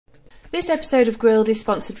This episode of Grilled is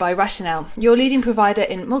sponsored by Rationale, your leading provider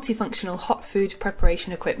in multifunctional hot food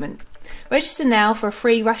preparation equipment. Register now for a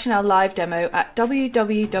free Rationale live demo at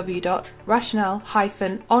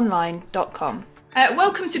www.rationale-online.com.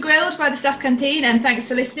 Welcome to Grilled by the Staff Canteen, and thanks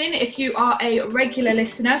for listening. If you are a regular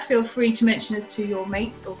listener, feel free to mention us to your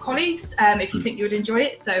mates or colleagues if you think you would enjoy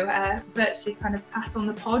it. So virtually kind of pass on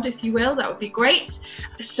the pod, if you will. That would be great.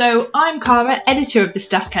 So I'm Cara, editor of the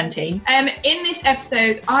Staff Canteen. In this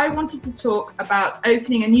episode, I wanted to talk about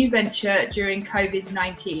opening a new venture during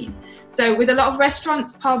COVID-19. So with a lot of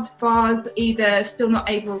restaurants, pubs, bars either still not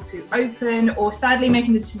able to open or sadly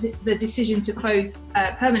making the decision to close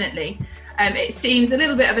permanently, it seems a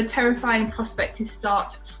little bit of a terrifying prospect to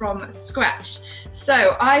start from scratch.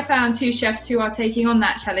 So I found two chefs who are taking on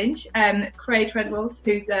that challenge. Kray, Treadwell,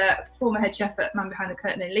 who's a former head chef at Man Behind the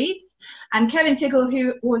Curtain in Leeds, and Tickle,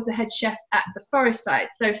 who was the head chef at the Forest Side.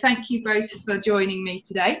 So thank you both for joining me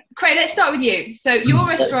today. Kray, let's start with you. So your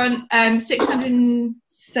restaurant,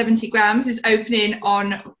 670 grams, is opening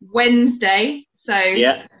on Wednesday. So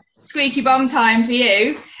yeah, squeaky bum time for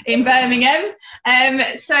you in Birmingham.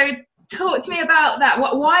 So talk to me about that.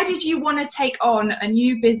 Why did you want to take on a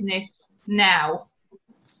new business now?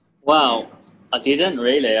 Well, I didn't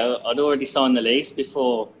really. I'd already signed the lease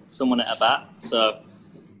before someone at a bat, so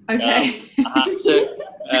okay. I had to.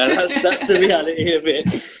 That's the reality of it.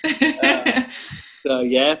 So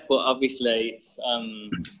yeah, but obviously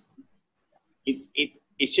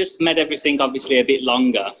it's just made everything obviously a bit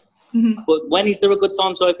longer. Mm-hmm. But when is there a good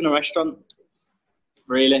time to open a restaurant?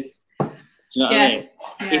 Really? Do you know what I mean?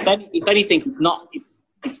 Yeah. If anything, it's not.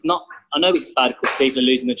 I know it's bad because people are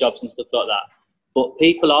losing their jobs and stuff like that. But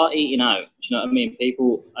people are eating out. Do you know what I mean?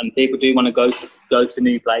 People do want to go to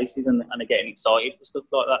new places and are getting excited for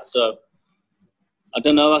stuff like that. So I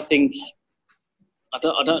don't know. I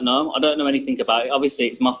don't know. I don't know anything about it. Obviously,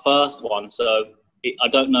 it's my first one, so I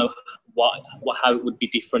don't know how it would be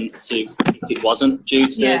different to if it wasn't due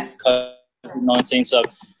to COVID-19. So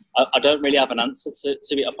I don't really have an answer to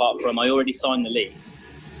it apart from I already signed the lease.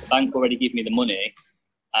 The bank already gave me the money,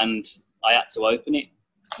 and I had to open it.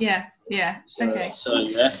 Yeah. Okay. So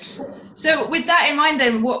yeah. So with that in mind,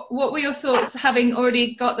 then, what were your thoughts having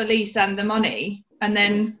already got the lease and the money, and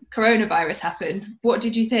then coronavirus happened? What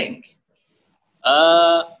did you think?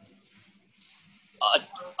 I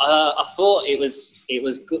thought it was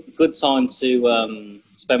good time to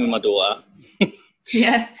spend with my daughter.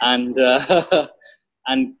 Yeah.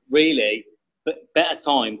 And really, better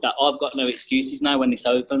time that I've got no excuses now when this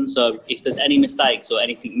opens. So if there's any mistakes or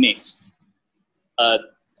anything missed, I've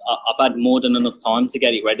had more than enough time to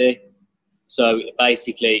get it ready. So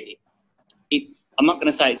basically, I'm not going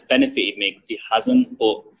to say it's benefited me because it hasn't.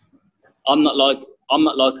 But I'm not like a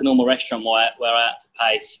normal restaurant where I had to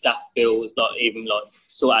pay staff bills, even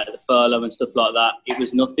sort out the furlough and stuff like that. It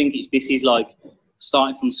was nothing. This is like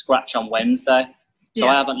starting from scratch on Wednesday. So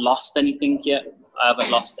I haven't lost anything yet. I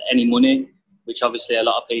haven't lost any money, which obviously a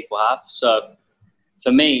lot of people have. So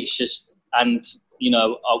for me, it's just, and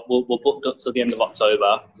we're booked up till the end of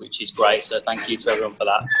October, which is great. So thank you to everyone for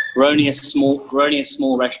that. We're only a small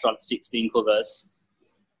restaurant, 16 covers.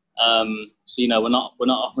 So we're not a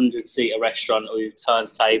 100-seater restaurant or who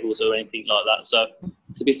turns tables or anything like that. So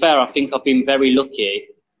to be fair, I think I've been very lucky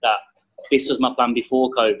that this was my plan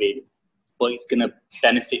before COVID, but it's going to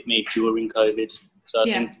benefit me during COVID. So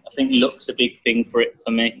I think luck's a big thing for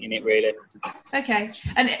me in it, really. Okay.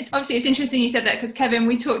 And it's interesting you said that because, Kevin,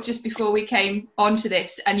 we talked just before we came onto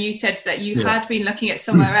this, and you said that you had been looking at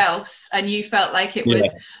somewhere else and you felt like it was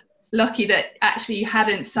lucky that actually you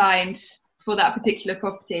hadn't signed for that particular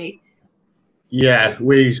property. Yeah,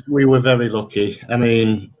 we were very lucky. I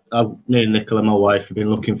mean, me and Nicola, my wife, have been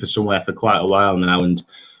looking for somewhere for quite a while now, and a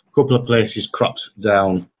couple of places cropped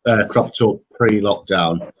up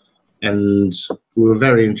pre-lockdown. And we were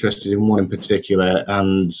very interested in one in particular,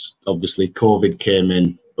 and obviously COVID came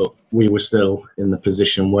in, but we were still in the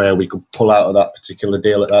position where we could pull out of that particular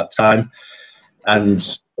deal at that time.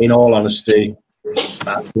 And in all honesty,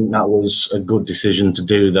 I think that was a good decision to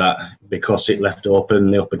do that because it left open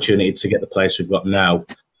the opportunity to get the place we've got now.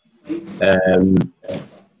 I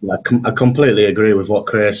completely agree with what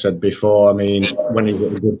Kray said before. I mean, when is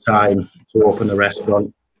it a good time to open a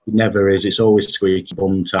restaurant? It never is. It's always squeaky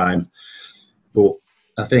bum time. But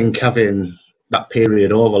I think having that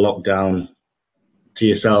period over lockdown to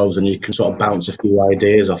yourselves, and you can sort of bounce a few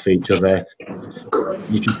ideas off each other,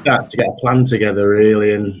 you can start to get a plan together,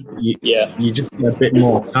 really, and you just get a bit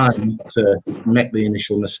more time to make the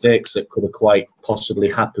initial mistakes that could have quite possibly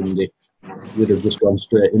happened if we'd have just gone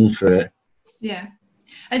straight in for it. Yeah.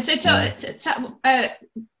 And so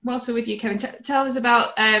whilst we're with you, Kevin, tell us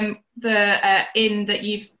about the inn that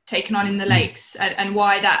you've taken on in the Lakes, and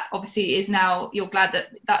why that obviously is now, you're glad that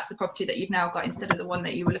that's the property that you've now got instead of the one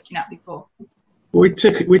that you were looking at before. We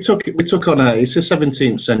took on it's a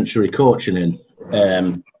 17th century coaching inn.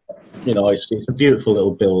 You know, it's a beautiful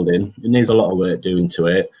little building. It needs a lot of work doing to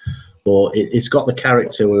it, but it's got the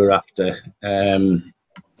character we were after.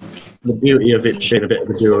 The beauty of it being a bit of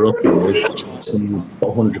a doer-upper is we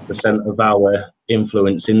put 100% of our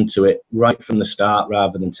influence into it right from the start,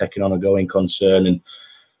 rather than taking on a going concern and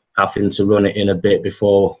having to run it in a bit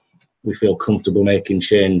before we feel comfortable making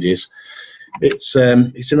changes. It's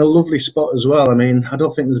in a lovely spot as well. I mean, I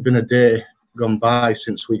don't think there's been a day gone by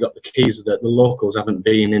since we got the keys that the locals haven't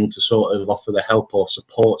been in to sort of offer the help or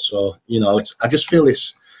support. So, you know, I just feel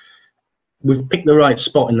we've picked the right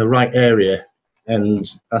spot in the right area. And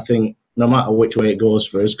I think no matter which way it goes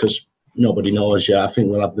for us, because nobody knows yet, I think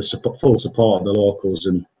we'll have the full support of the locals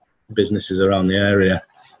and businesses around the area.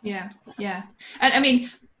 Yeah. And I mean,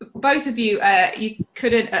 both of you, you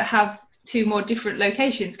couldn't have two more different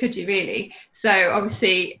locations, could you, really? So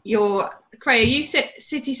obviously, Kray, are you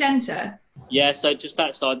city centre? Yeah, so just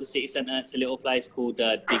outside the city centre, it's a little place called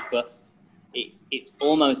Digbuff. It's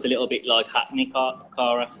almost a little bit like Hackney,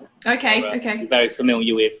 Cara. Okay. Very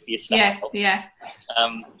familiar with yourself. Yeah.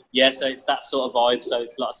 So it's that sort of vibe. So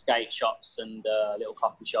it's a lot of skate shops and little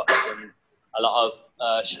coffee shops and a lot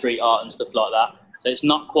of street art and stuff like that. So it's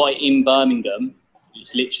not quite in Birmingham.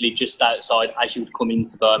 It's literally just outside as you would come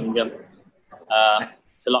into Birmingham.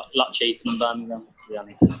 It's a lot cheaper than Birmingham, to be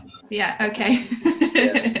honest. Yeah, okay.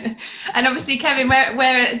 Yeah. And obviously, Kevin,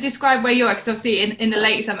 where describe where you are, because obviously in the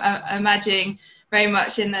Lakes, I'm imagining very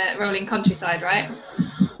much in the rolling countryside, right?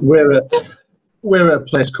 We're at a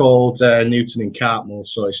place called Newton in Cartmel,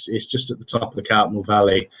 so it's just at the top of the Cartmel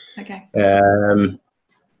Valley. Okay.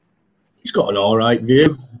 It's got an all right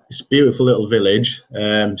view. It's a beautiful little village.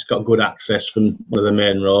 It's got good access from one of the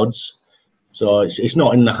main roads. So it's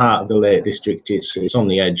not in the heart of the Lake District. It's on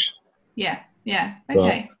the edge. Yeah.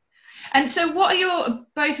 Okay. But, and so what are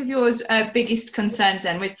both of yours biggest concerns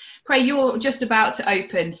then? With Kray, you're just about to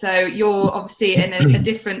open, so you're obviously in a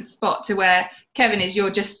different spot to where Kevin is.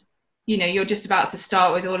 You're just about to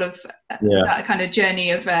start with all of that kind of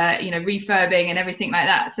journey of refurbing and everything like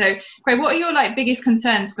that. So Kray, what are your biggest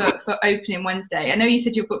concerns for opening Wednesday? I know you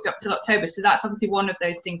said you're booked up till October, so that's obviously one of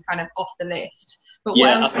those things kind of off the list. But what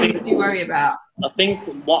else do you worry about? I think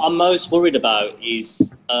what I'm most worried about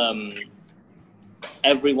is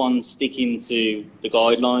everyone sticking to the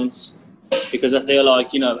guidelines, because I feel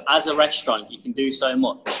like, as a restaurant, you can do so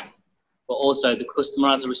much, but also the customer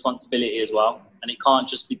has a responsibility as well. And it can't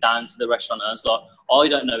just be down to the restaurateurs. Like, I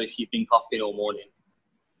don't know if you've been coughing all morning.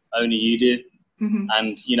 Only you do. Mm-hmm.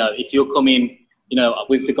 And, if you're coming,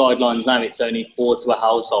 with the guidelines now, it's only 4 to a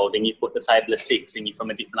household and you put the table of 6 and you're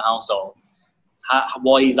from a different household.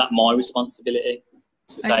 Why is that my responsibility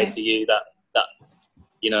to say to you that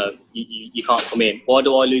you can't come in? Why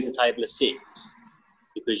do I lose a table of 6?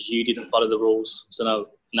 Because you didn't follow the rules. So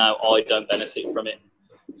now I don't benefit from it.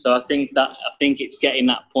 So I think it's getting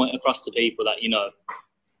that point across to people that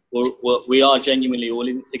we are genuinely all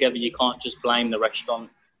in it together. You can't just blame the restaurant.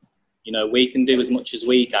 We can do as much as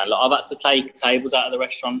we can. Like, I've had to take tables out of the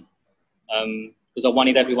restaurant because I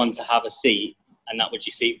wanted everyone to have a seat, and that was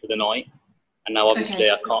your seat for the night. And now obviously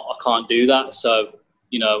I can't do that. So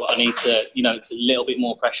I need to it's a little bit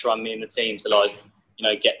more pressure on me and the team to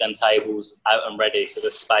get them tables out and ready, so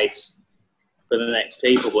there's space for the next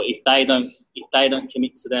people. But if they don't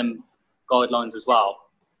commit to them guidelines as well,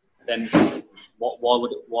 then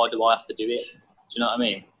why do I have to do it? Do you know what I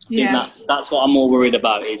mean? I think that's what I'm more worried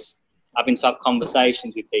about, is having to have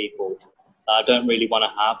conversations with people that I don't really want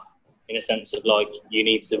to have, in a sense of you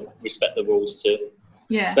need to respect the rules too.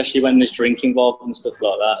 Yeah. Especially when there's drink involved and stuff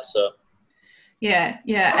like that. So. Yeah.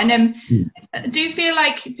 And do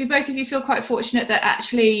both of you feel quite fortunate that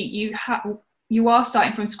actually you are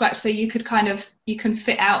starting from scratch, so you can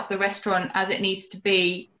fit out the restaurant as it needs to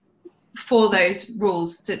be for those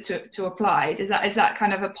rules to apply? Is that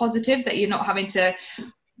kind of a positive, that you're not having to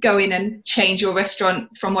go in and change your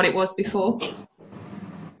restaurant from what it was before?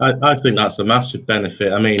 I think that's a massive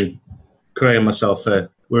benefit. I mean, Kray and myself,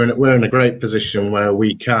 we're in a great position where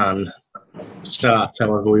we can start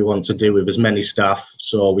however we want to do with as many staff,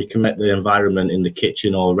 so we can make the environment in the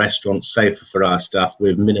kitchen or restaurant safer for our staff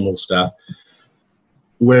with minimal staff.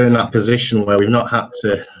 We're in that position where we've not had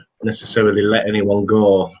to necessarily let anyone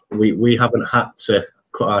go. We haven't had to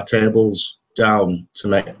cut our tables down to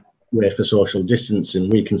make way for social distancing.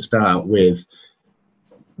 We can start with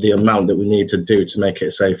the amount that we need to do to make it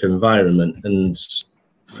a safe environment. And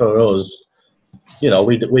for us, you know,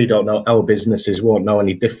 we don't know, our businesses won't know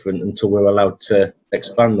any different until we're allowed to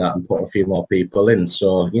expand that and put a few more people in.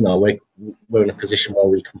 So, you know, we're in a position where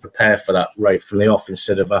we can prepare for that right from the off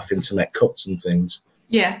instead of having to make cuts and things.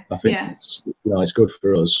 Yeah. I think it's, you know, it's good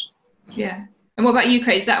for us. Yeah. And what about you,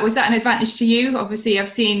 Kray? Was that an advantage to you? Obviously, I've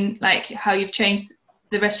seen like how you've changed.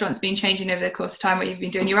 The restaurant's been changing over the course of time, where you've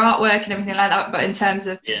been doing your artwork and everything like that. But in terms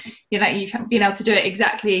of, you know, you've been able to do it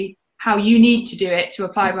exactly how you need to do it to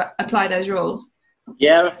apply those rules.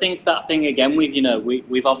 Yeah, I think that thing again.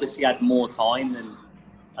 We've obviously had more time than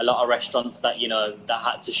a lot of restaurants that, you know, that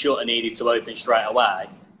had to shut and needed to open straight away.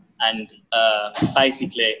 And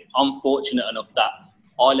basically, I'm fortunate enough that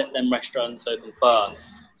I let them restaurants open first,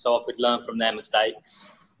 so I could learn from their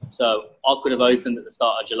mistakes. So I could have opened at the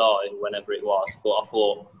start of July, whenever it was, but I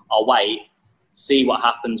thought I'll wait, see what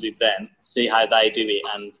happens with them, see how they do it,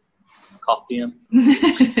 and copy them.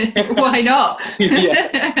 Why not?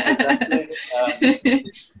 Yeah, exactly.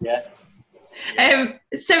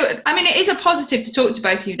 So, I mean, it is a positive to talk to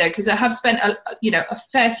both of you, though, because I have spent a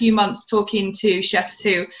fair few months talking to chefs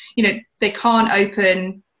who, you know, they can't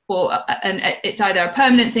open, and it's either a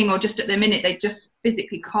permanent thing or just at the minute they just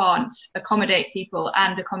physically can't accommodate people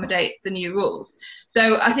and accommodate the new rules.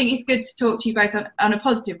 So I think it's good to talk to you both on a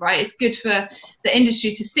positive, right? It's good for the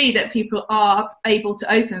industry to see that people are able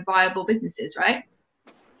to open viable businesses, right?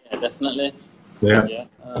 Yeah, definitely. Yeah.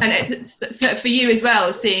 And it's so for you as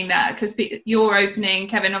well, seeing that, because you're opening,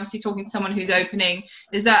 Kevin, obviously talking to someone who's opening,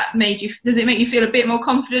 does it make you feel a bit more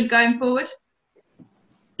confident going forward?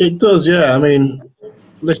 It does, yeah. I mean,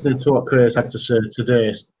 listening to what Cray's had to say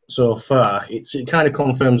today so far, it kind of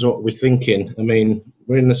confirms what we're thinking. I mean,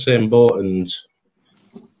 we're in the same boat, and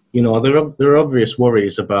you know, there are obvious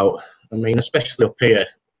worries about. I mean, especially up here,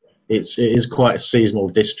 it is quite a seasonal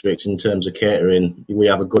district in terms of catering. We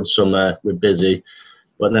have a good summer, we're busy,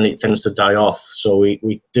 but then it tends to die off. So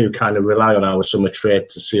we do kind of rely on our summer trade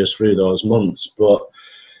to see us through those months. But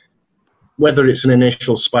whether it's an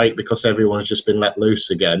initial spike because everyone's just been let loose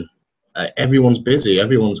again, everyone's busy.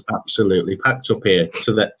 Everyone's absolutely packed up here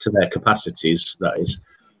to their capacities. That is,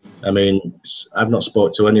 I mean, I've not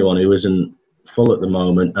spoke to anyone who isn't full at the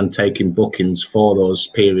moment and taking bookings for those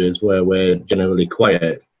periods where we're generally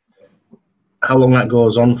quiet. How long that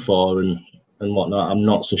goes on for and whatnot, I'm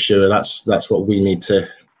not so sure. That's what we need to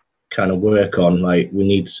kind of work on. Like, we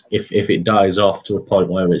need, if it dies off to a point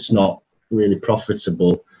where it's not really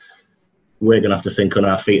profitable, we're going to have to think on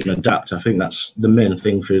our feet and adapt. I think that's the main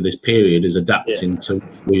thing through this period, is adapting to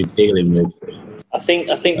what we're dealing with. I think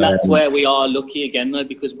that's where we are lucky again, though,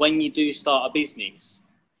 because when you do start a business,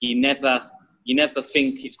 you never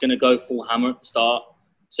think it's going to go full hammer at the start.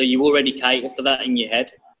 So you already cater for that in your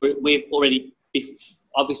head. We've already,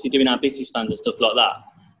 obviously doing our business plans and stuff like that,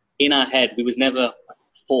 in our head, we was never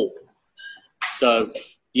full. So,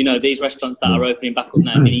 you know, these restaurants that are opening back up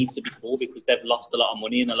now, they need to be full because they've lost a lot of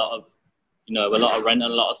money and a lot of rent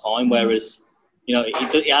and a lot of time. Whereas, you know,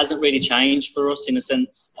 it hasn't really changed for us in a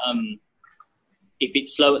sense. If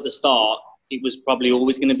it's slow at the start, it was probably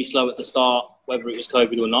always going to be slow at the start, whether it was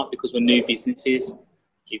COVID or not, because we're new businesses.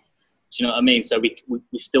 Do you know what I mean? So we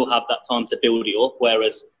still have that time to build it up.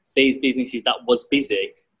 Whereas these businesses that was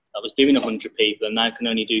busy, that was doing 100 people and now can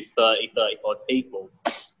only do 30, 35 people,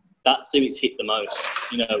 that's who it's hit the most.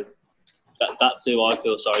 You know, that's who I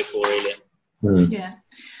feel sorry for, really. Yeah.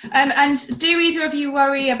 And do either of you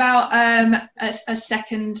worry about a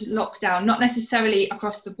second lockdown? Not necessarily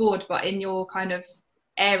across the board, but in your kind of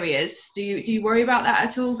areas. Do you worry about that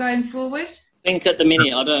at all going forward? I think at the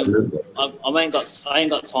minute I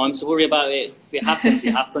ain't got time to worry about it. If it happens,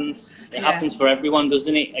 it happens. It happens for everyone,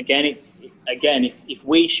 doesn't it? Again, if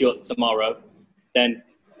we shut tomorrow, then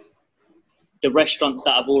the restaurants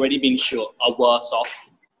that have already been shut are worse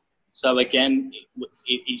off. So again,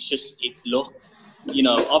 it's luck. You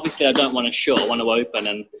know, obviously I don't want to shut, I want to open,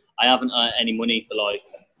 and I haven't earned any money for like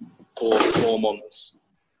four months,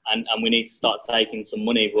 and we need to start taking some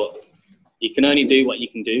money, but you can only do what you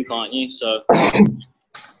can do, can't you? So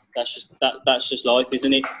that's just life,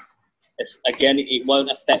 isn't it? Again, it won't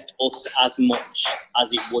affect us as much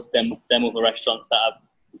as it would them other restaurants that have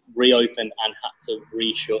reopened and had to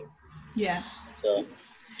reshut. Yeah. So,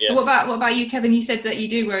 yeah. What about you, Kevin? You said that you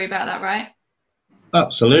do worry about that, right?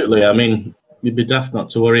 Absolutely. I mean, you'd be daft not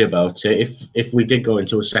to worry about it. If we did go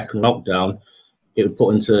into a second lockdown, it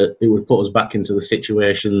would put us back into the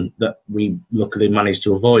situation that we luckily managed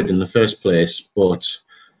to avoid in the first place. But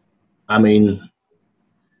I mean,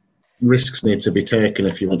 risks need to be taken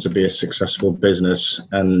if you want to be a successful business,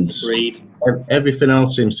 and everything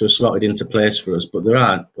else seems to have slotted into place for us. But there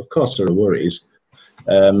are worries.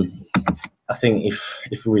 I think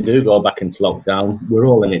if we do go back into lockdown, we're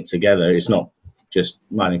all in it together. It's not just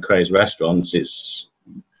mine and Kray's restaurants. It's,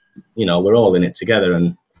 you know, we're all in it together,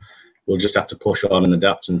 and we'll just have to push on and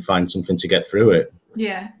adapt and find something to get through it.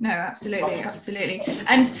 Yeah, no, absolutely.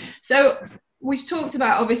 And so we've talked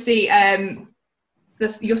about, obviously,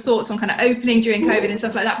 your thoughts on kind of opening during COVID and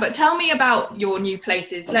stuff like that, but tell me about your new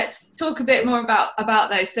places. Let's talk a bit more about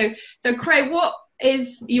those. So Kray, what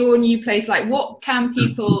is your new place like? What can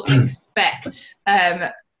people expect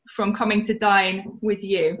from coming to dine with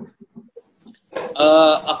you?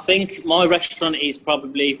 I think my restaurant is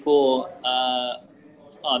probably for, I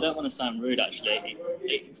don't want to sound rude actually,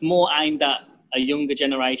 it's more aimed at a younger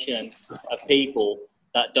generation of people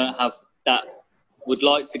that would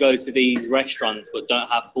like to go to these restaurants but don't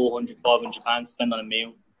have £400, £500 to spend on a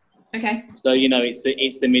meal. Okay. So, you know, it's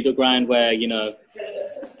the middle ground where, you know,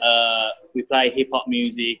 we play hip hop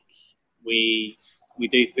music, we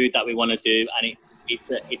do food that we want to do, and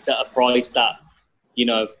it's at a price that, you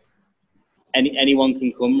know, anyone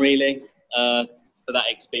can come really for that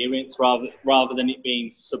experience, rather than it being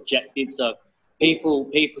subjected. So people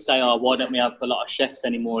say, oh, why don't we have a lot of chefs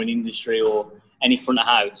anymore in industry or any front of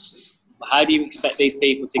house? How do you expect these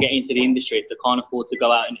people to get into the industry if they can't afford to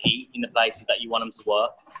go out and eat in the places that you want them to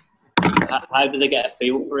work? How do they get a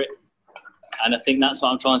feel for it? And I think that's what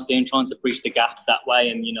I'm trying to do. I'm trying to bridge the gap that way.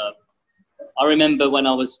 And, you know, I remember when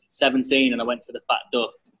I was 17 and I went to the Fat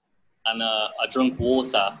Duck and I drank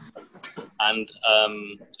water, and I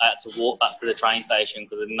had to walk back to the train station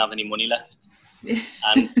because I didn't have any money left.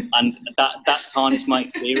 And that tarnished my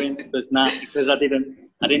experience because I didn't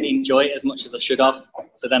enjoy it as much as I should have.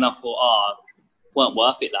 So then I thought, it weren't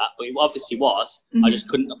worth it, that, but it obviously was. Mm-hmm. I just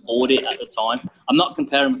couldn't afford it at the time. I'm not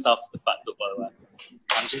comparing myself to the Fat Duck, by the way.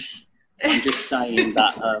 I'm just saying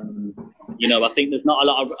that you know, I think there's not a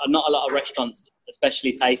lot of restaurants,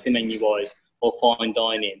 especially tasting menu wise or fine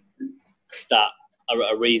dining, that are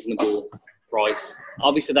at a reasonable price.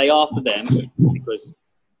 Obviously they are for them because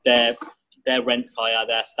their rent's higher,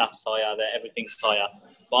 their staff's higher, their everything's higher.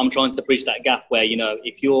 But I'm trying to bridge that gap where, you know,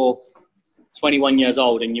 if you're 21 years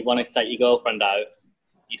old and you want to take your girlfriend out,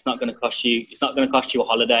 it's not going to cost you a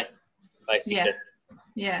holiday, basically.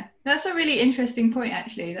 Yeah, that's a really interesting point,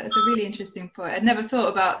 actually. That's a really interesting point. I'd never thought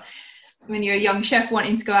about when you're a young chef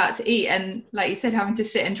wanting to go out to eat and, like you said, having to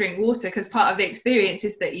sit and drink water, because part of the experience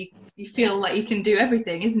is that you feel like you can do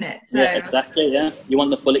everything, isn't it? So, yeah, exactly, yeah. You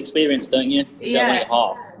want the full experience, don't you?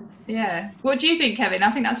 Yeah. Yeah. What do you think, Kevin?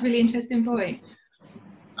 I think that's a really interesting point.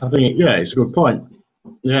 I think, it's a good point.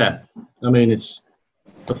 Yeah. I mean, it's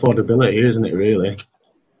affordability, isn't it, really?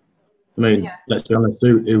 I mean, let's be honest,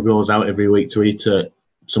 who goes out every week to eat at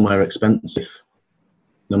somewhere expensive,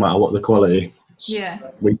 no matter what the quality? Yeah.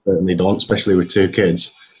 We certainly don't, especially with 2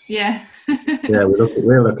 kids. Yeah. Yeah,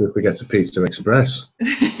 we're lucky if we get to Pizza Express.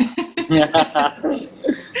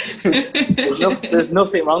 There's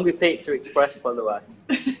nothing wrong with Pizza Express, by the way.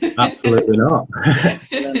 Absolutely not.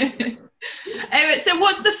 So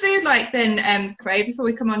what's the food like then, Kray, before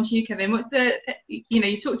we come on to you, Kevin? What's the,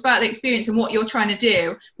 you talked about the experience and what you're trying to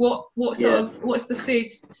do. What's the food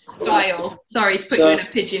style? Sorry to put you in a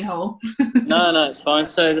pigeonhole. No, it's fine.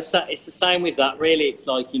 So it's the same with that, really. It's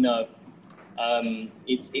like,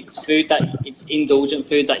 it's food it's indulgent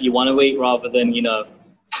food that you want to eat, rather than,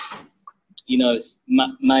 there's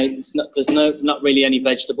not really any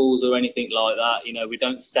vegetables or anything like that. We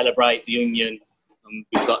don't celebrate the onion.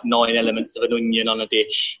 We've got 9 elements of an onion on a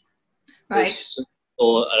dish, right?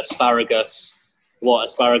 Or asparagus, white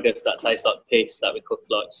asparagus that tastes like piss that we cook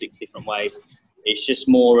like 6 different ways. It's just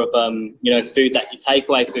more of food that you take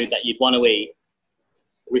away, food that you'd want to eat,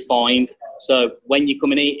 refined. So when you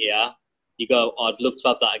come and eat here, you go, I'd love to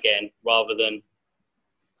have that again, rather than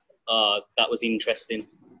that was interesting.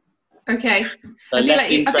 Okay. So I feel like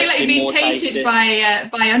you've been tainted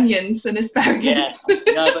by onions and asparagus.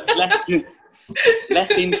 Yeah, no, but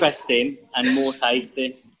less interesting and more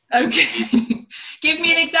tasty. Okay. Give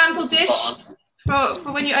me an example dish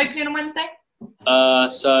for when you're opening on Wednesday.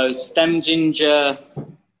 So stem ginger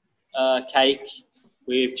cake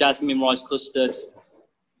with jasmine rice custard,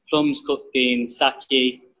 plums cooked in sake,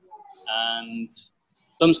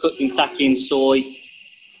 and soy,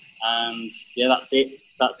 and that's it.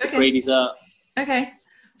 That's the pre-dessert. Okay.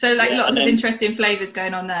 So lots of interesting flavours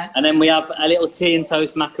going on there. And then we have a little tea and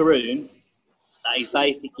toast macaroon. That is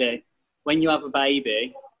basically when you have a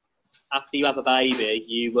baby. After you have a baby,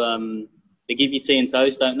 they give you tea and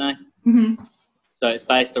toast, don't they? Mm-hmm. So it's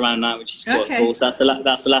based around that, which is quite cool. So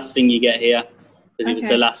that's the last thing you get here, because it was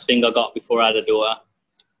the last thing I got before I had a daughter.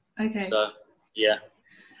 Okay. So yeah.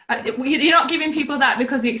 You're not giving people that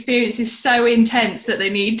because the experience is so intense that they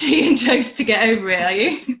need tea and toast to get over it, are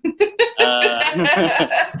you?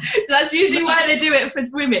 That's usually why they do it for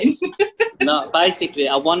women. No, basically,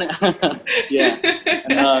 I want to. Yeah,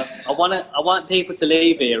 and, I want people to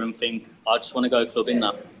leave here and think, I just want to go clubbing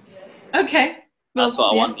now. Okay, well, that's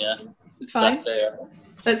what I want. Yeah, fine. Exactly, yeah.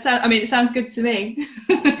 I mean, it sounds good to me.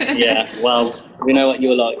 Yeah, well, we know what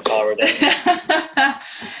you're like, Cara.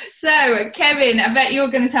 So, Kevin, I bet you're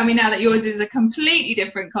going to tell me now that yours is a completely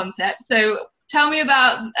different concept. So, tell me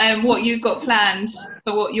about what you've got planned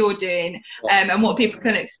for what you're doing, and what people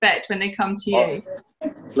can expect when they come to you.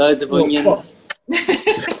 Loads of onions.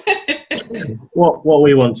 What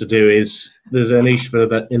we want to do is, there's a niche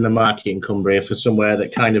in the market in Cumbria for somewhere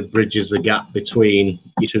that kind of bridges the gap between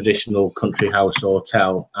your traditional country house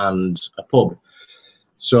hotel and a pub.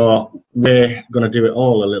 So we're going to do it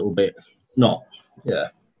all a little bit,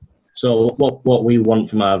 So what we want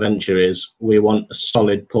from our venture is, we want a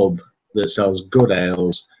solid pub that sells good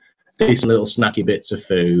ales, decent little snacky bits of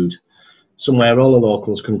food, somewhere all the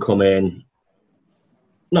locals can come in,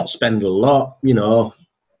 not spend a lot,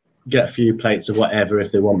 get a few plates of whatever.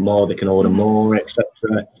 If they want more, they can order more, etc.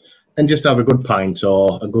 And just have a good pint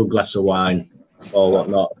or a good glass of wine or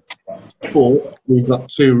whatnot. But we've got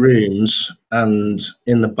 2 rooms, and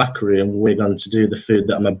in the back room, we're going to do the food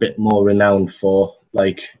that I'm a bit more renowned for.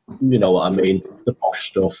 Like, you know what I mean, the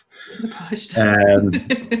posh stuff. The posh stuff.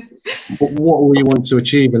 But what we want to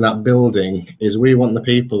achieve in that building is, we want the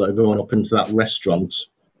people that are going up into that restaurant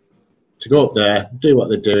to go up there, do what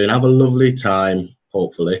they're doing, have a lovely time,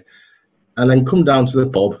 hopefully, and then come down to the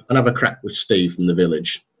pub and have a crack with Steve from the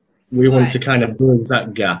village. We want to kind of bridge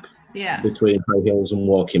that gap between high heels and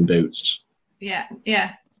walking boots. Yeah.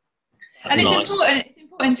 That's and nice. It's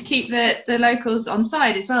important to keep the locals on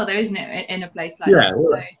side as well, though, isn't it, in a place like that? Yeah,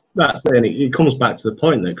 well, that's it. It comes back to the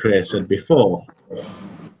point that Kray said before.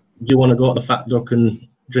 Do you want to go to the Fat Duck and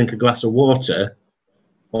drink a glass of water,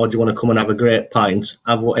 or do you want to come and have a great pint,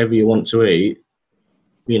 have whatever you want to eat,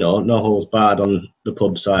 no holds barred on the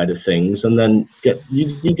pub side of things, and then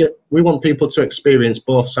we want people to experience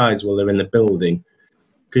both sides while they're in the building,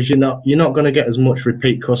 because you're not going to get as much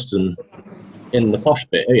repeat custom in the posh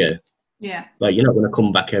bit, are you? Yeah. Like, you're not going to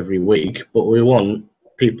come back every week, but we want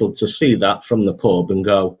people to see that from the pub and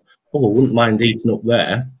go, oh, I wouldn't mind eating up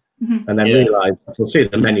there. Mm-hmm. And then realise, they'll see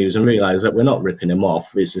the menus and realise that we're not ripping them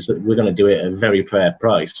off. We're going to do it at a very fair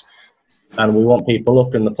price. And we want people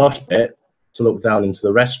up in the posh bit to look down into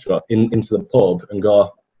the restaurant, into the pub, and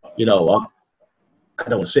go, you know what? I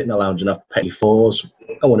don't want to sit in the lounge and have petty fours.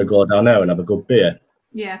 I want to go down there and have a good beer.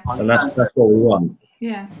 Yeah. And that's what we want.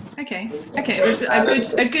 Yeah. Okay.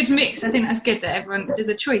 A good mix. I think that's good that there's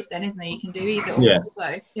a choice then, isn't there? You can do either or. Yeah.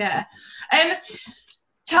 So yeah.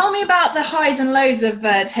 Tell me about the highs and lows of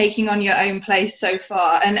taking on your own place so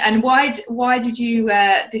far, and why did you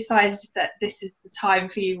decide that this is the time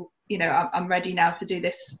for you? I'm ready now to do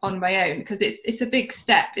this on my own, because it's a big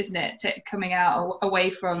step, isn't it? Coming out away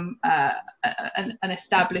from an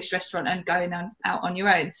established restaurant and going out on your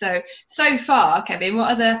own. So far, Kevin,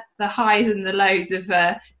 what are the highs and the lows of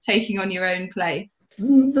taking on your own place?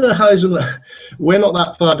 The highs we're not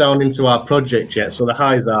that far down into our project yet, so the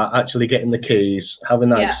highs are actually getting the keys, having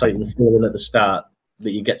that exciting feeling at the start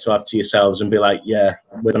that you get to have to yourselves and be like, yeah,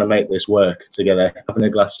 we're going to make this work together, having a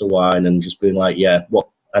glass of wine and just being like, yeah, what?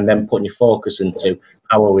 And then putting your focus into,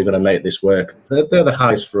 how are we going to make this work? They're the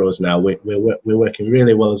highs for us now. We're working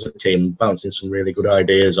really well as a team, bouncing some really good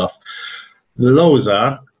ideas off. The lows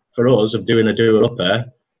are, for us, of doing a doer-upper,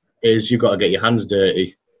 is you've got to get your hands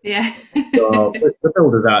dirty. Yeah. So the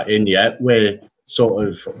builders aren't in yet. We're at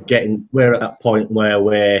that point where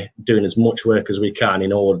we're doing as much work as we can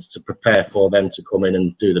in order to prepare for them to come in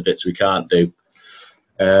and do the bits we can't do.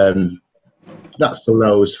 That's the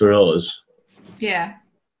lows for us. Yeah.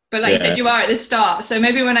 But like you said, you are at the start, so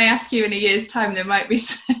maybe when I ask you in a year's time, there might be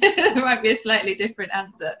a slightly different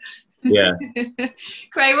answer. Yeah.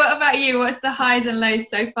 Kray, what about you? What's the highs and lows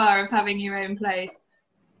so far of having your own place?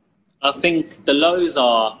 I think the lows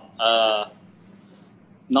are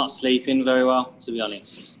not sleeping very well, to be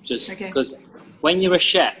honest. Just because when you're a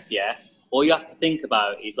chef, all you have to think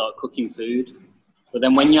about is like cooking food. But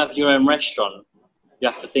then when you have your own restaurant, you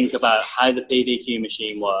have to think about how the PDQ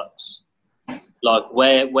machine works. Like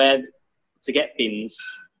where to get bins.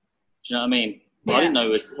 Do you know what I mean? Yeah. I didn't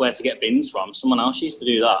know where to get bins from. Someone else used to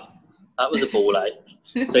do that. That was a ball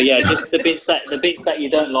ache. So yeah, just the bits that you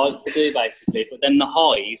don't like to do, basically. But then the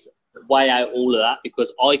highs weigh out all of that,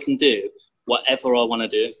 because I can do whatever I want to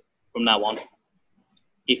do from now on,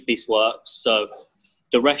 if this works. So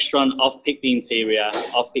the restaurant, I've picked the interior,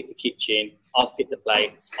 I've picked the kitchen, I've picked the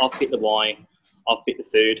plates, I've picked the wine, I've picked the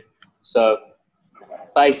food. So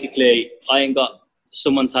basically, I ain't got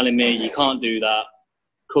someone telling me you can't do that,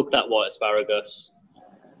 cook that white asparagus.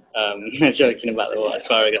 Joking about the white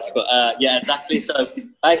asparagus, but yeah, exactly. So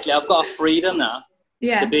basically, I've got a freedom now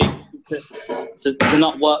to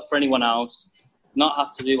not work for anyone else, not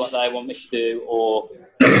have to do what they want me to do, or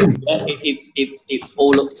it's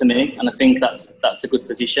all up to me. And I think that's a good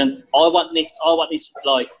position. I want this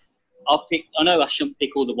like I know I shouldn't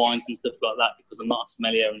pick all the wines and stuff like that because I'm not a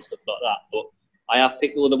sommelier and stuff like that, but I have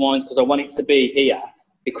picked all the wines because I want it to be here.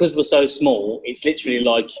 Because we're so small, it's literally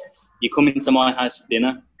like you come into my house for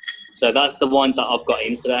dinner. So that's the wines that I've got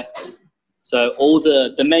in today. So all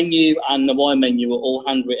the menu and the wine menu are all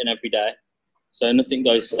handwritten every day. So nothing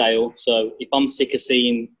goes stale. So if I'm sick of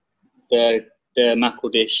seeing the mackerel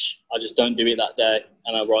dish, I just don't do it that day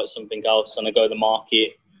and I write something else and I go to the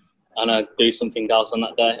market and I do something else on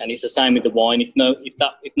that day. And it's the same with the wine. If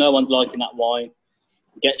no one's liking that wine,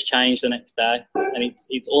 it gets changed the next day. And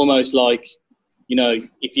it's almost like, you know,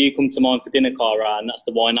 if you come to mine for dinner, Cara, and that's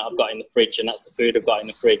the wine that I've got in the fridge and that's the food I've got in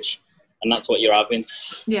the fridge and that's what you're having.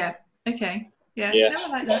 Yeah. Okay. Yeah. No,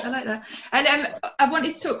 I like that. And I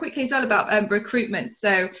wanted to talk quickly as well about recruitment.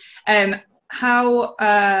 So how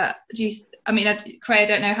do you, I mean, Kray, I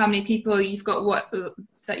don't know how many people you've got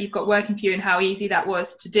working for you and how easy that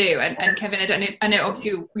was to do. And Kevin, I know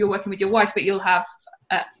obviously you're working with your wife, but you'll have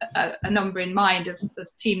a number in mind of the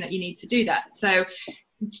team that you need to do that. So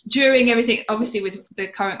during everything, obviously with the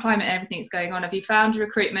current climate and everything that's going on, have you found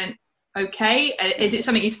recruitment okay? Is it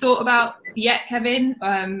something you've thought about yet, Kevin?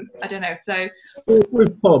 I don't know. So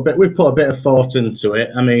we've put a bit of thought into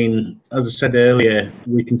it. I mean, as I said earlier,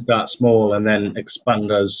 we can start small and then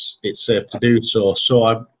expand as it's safe to do so.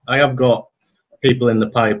 So I have got people in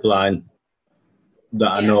the pipeline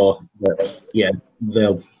that I know that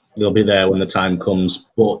they'll be there when the time comes.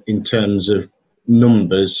 But in terms of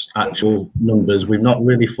actual numbers, we've not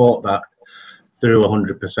really thought that through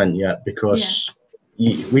 100% yet because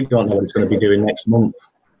we don't know what it's going to be doing next month.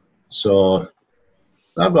 So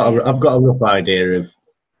I've got a rough idea of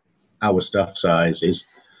our staff sizes,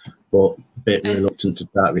 but a bit reluctant to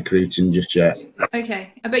start recruiting just yet.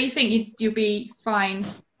 Okay, but you think you'll be fine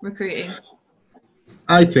recruiting?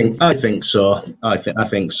 I think so. I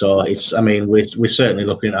think so. I mean, we're certainly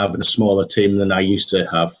looking at having a smaller team than I used to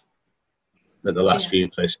have at the last few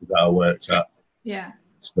places that I worked at. Yeah.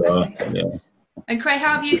 So yeah. And Kray,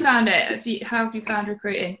 how have you found it? How have you found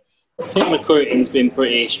recruiting? I think recruiting's been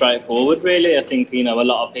pretty straightforward, really. I think, you know, a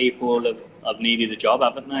lot of people have needed a job,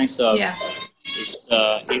 haven't they? So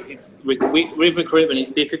with recruitment,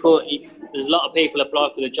 it's difficult. There's a lot of people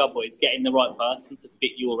apply for the job, but it's getting the right person to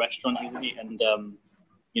fit your restaurant, isn't it? And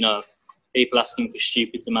you know, people asking for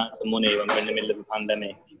stupid amounts of money when we're in the middle of a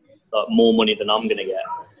pandemic, like more money than I'm going to get.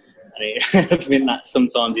 And I think that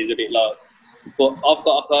sometimes is a bit low. But I've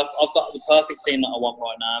got the perfect team that I want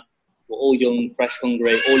right now. We're all young, fresh,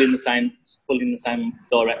 hungry, all in the same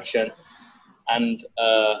direction. And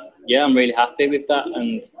I'm really happy with that.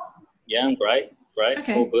 And yeah, I'm great.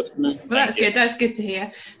 Okay. All good. Well, that's good. That's good to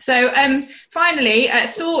hear. So finally,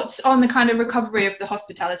 thoughts on the kind of recovery of the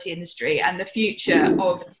hospitality industry and the future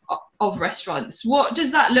of restaurants. What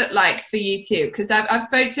does that look like for you two? Because I've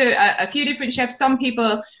spoke to a few different chefs. Some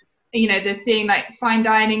people, you know, they're seeing like fine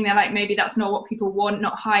dining. They're like, maybe that's not what people want,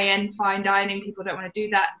 not high-end fine dining. People don't want to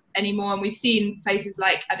do that anymore. And we've seen places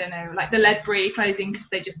like, I don't know, like the Ledbury closing because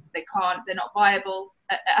they can't, they're not viable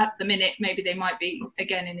at the minute. Maybe they might be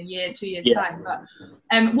again in a year, 2 years time. But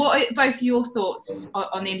what are both your thoughts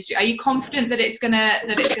on the industry? Are you confident that it's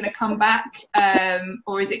gonna come back,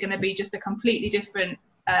 or is it going to be just a completely different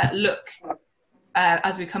look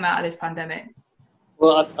as we come out of this pandemic?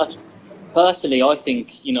 Well, personally, I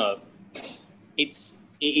think, you know, it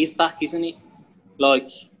is back, isn't it? Like,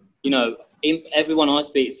 you know, everyone I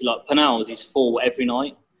speak to, like Panels is full every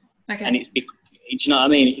night, and it's do you know what I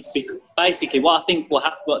mean? It's basically what I think will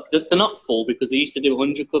happen. Well, they're not full because they used to do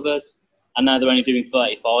 100 covers, and now they're only doing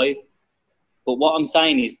 35. But what I'm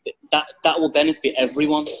saying is that will benefit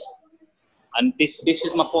everyone. And this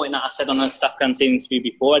is my point that I said on the staff canteen interview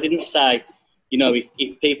before. I didn't say, you know,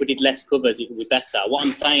 if people did less covers, it would be better. What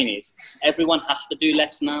I'm saying is everyone has to do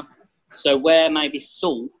less now. So where maybe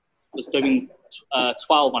Salt was doing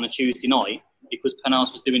 12 on a Tuesday night because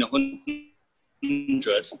Panels was doing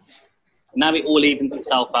 100, now it all evens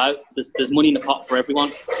itself out. There's money in the pot for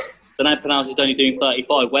everyone. So now Panels is only doing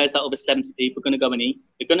 35. Where's that other 70 people going to go and eat?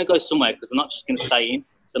 They're going to go somewhere because they're not just going to stay in.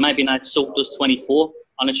 So maybe now Salt does 24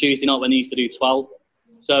 on a Tuesday night when they used to do 12.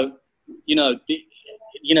 So,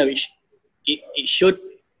 it it should,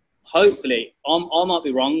 hopefully, I might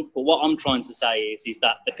be wrong, but what I'm trying to say is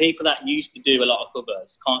that the people that used to do a lot of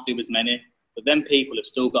covers can't do as many, but then people have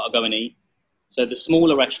still got to go and eat. So the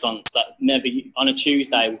smaller restaurants that never, on a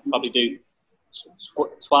Tuesday, will probably do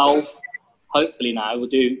 12. Hopefully now we'll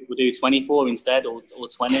do 24 instead, or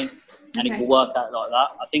 20, and it will work out like that.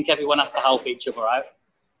 I think everyone has to help each other out,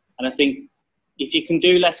 and I think if you can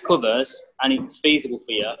do less covers and it's feasible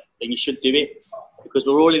for you, then you should do it, because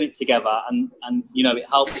we're all in it together, and you know, it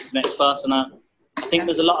helps the next person out. I think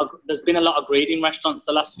there's been a lot of greed in restaurants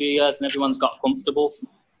the last few years, and everyone's got comfortable.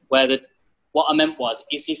 What I meant was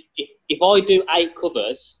if I do 8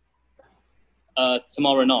 covers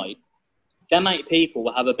tomorrow night, them 8 people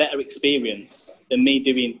will have a better experience than me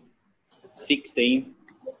doing 16,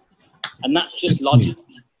 and that's just logic.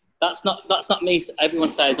 That's not me. Everyone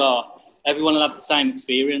says, everyone will have the same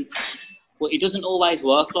experience. Well, it doesn't always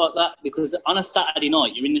work like that, because on a Saturday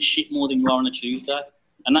night, you're in the shit more than you are on a Tuesday.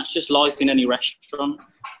 And that's just life in any restaurant.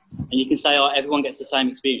 And you can say, everyone gets the same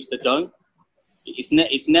experience. They don't.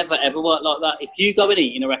 It's never ever worked like that. If you go and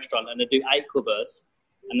eat in a restaurant and they do 8 covers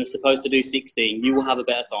and they're supposed to do 16, you will have a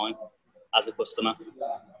better time as a customer.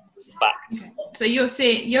 Fact. Okay. So you're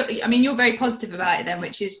very positive about it then,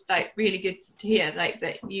 which is like really good to hear, like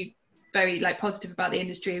that you very like positive about the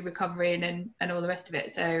industry recovering and all the rest of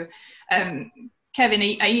it. So Kevin,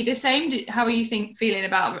 are you the same? How are you feeling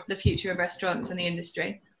about the future of restaurants and the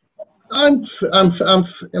industry? I mean,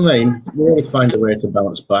 we always find a way to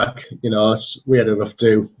bounce back. You know, we had a rough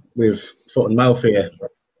do with foot and mouth here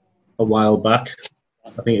a while back. I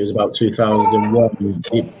think it was about 2001.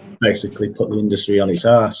 It basically put the industry on its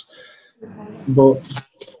arse. But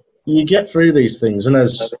you get through these things, and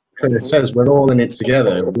as Kray says, we're all in it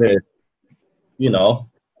together. We're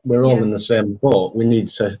all in the same boat. We need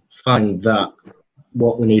to find that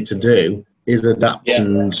what we need to do is adapt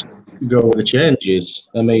and go with the changes.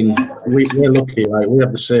 I mean, we're lucky, like we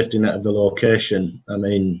have the safety net of the location. I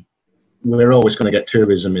mean, we're always going to get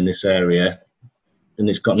tourism in this area, and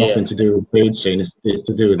it's got nothing to do with food scene, it's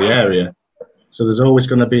to do with the area. So there's always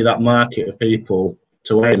going to be that market of people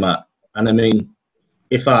to aim at. And I mean,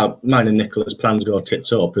 if mine and Nicola's plans go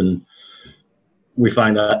tits up and we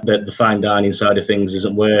find out that the fine dining side of things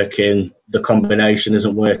isn't working, the combination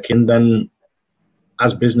isn't working, then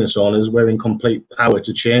as business owners, we're in complete power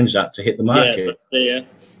to change that to hit the market. Yeah,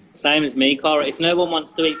 same as me, Cara. If no one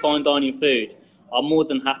wants to eat fine dining food, I'm more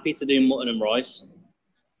than happy to do mutton and rice.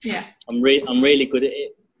 Yeah. I'm really good at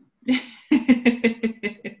it.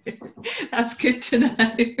 That's good to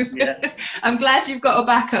know. Yeah. I'm glad you've got a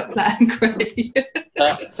backup plan, Kray.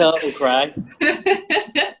 Turtle Kray.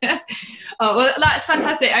 Oh, well, that's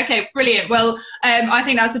fantastic. Okay, brilliant. Well, I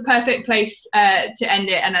think that's a perfect place to end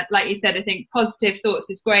it. And like you said, I think positive thoughts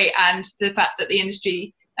is great. And the fact that the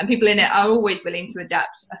industry and people in it are always willing to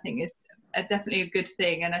adapt, I think is definitely a good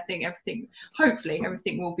thing. And I think hopefully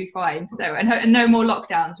everything will be fine. So, and no more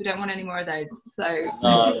lockdowns. We don't want any more of those. So,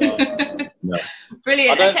 No.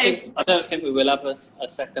 Brilliant. I don't think we will have a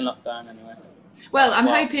second lockdown anyway. Well, I'm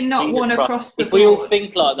hoping not one across the board. If we all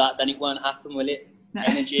think like that, then it won't happen, will it? No.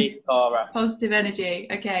 Energy, Cara. Positive energy.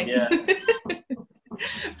 Okay. Yeah.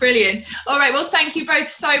 Brilliant. All right. Well, thank you both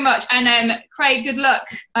so much. And Kray, good luck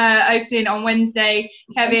opening on Wednesday.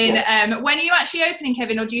 Kevin, when are you actually opening,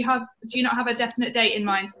 Kevin, or do you not have a definite date in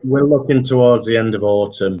mind? We're looking towards the end of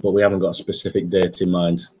autumn, but we haven't got a specific date in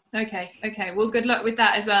mind. Okay. Well, good luck with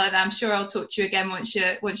that as well, and I'm sure I'll talk to you again once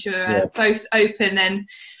you're both open and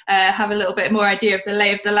have a little bit more idea of the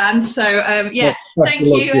lay of the land. So thank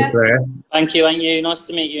you. Thank you, and you. Nice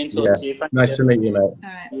to meet you and talk to you. Nice to meet you, mate. All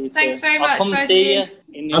right. Thanks very much. I'll come see you.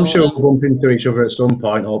 I'm sure we'll bump into each other at some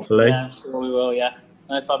point, hopefully. Yeah, I'm sure we will. Yeah,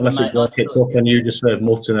 no problem. Unless it goes hits up and you just serve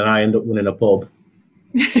mutton and I end up running a pub.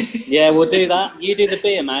 Yeah, we'll do that. You do the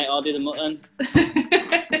beer, mate. I'll do the mutton.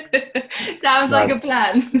 Sounds like a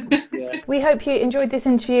plan. Yeah. We hope you enjoyed this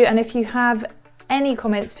interview, and if you have any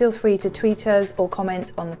comments, feel free to tweet us or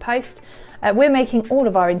comment on the post. We're making all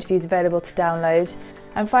of our interviews available to download.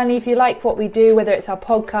 And finally, if you like what we do, whether it's our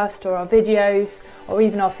podcast or our videos or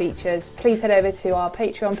even our features, please head over to our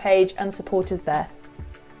Patreon page and support us there.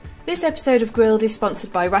 This episode of Grilled is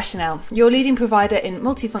sponsored by Rationale, your leading provider in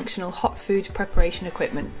multifunctional hot food preparation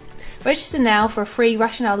equipment. Register now for a free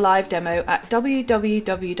Rationale live demo at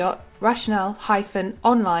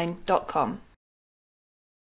www.rationale-online.com.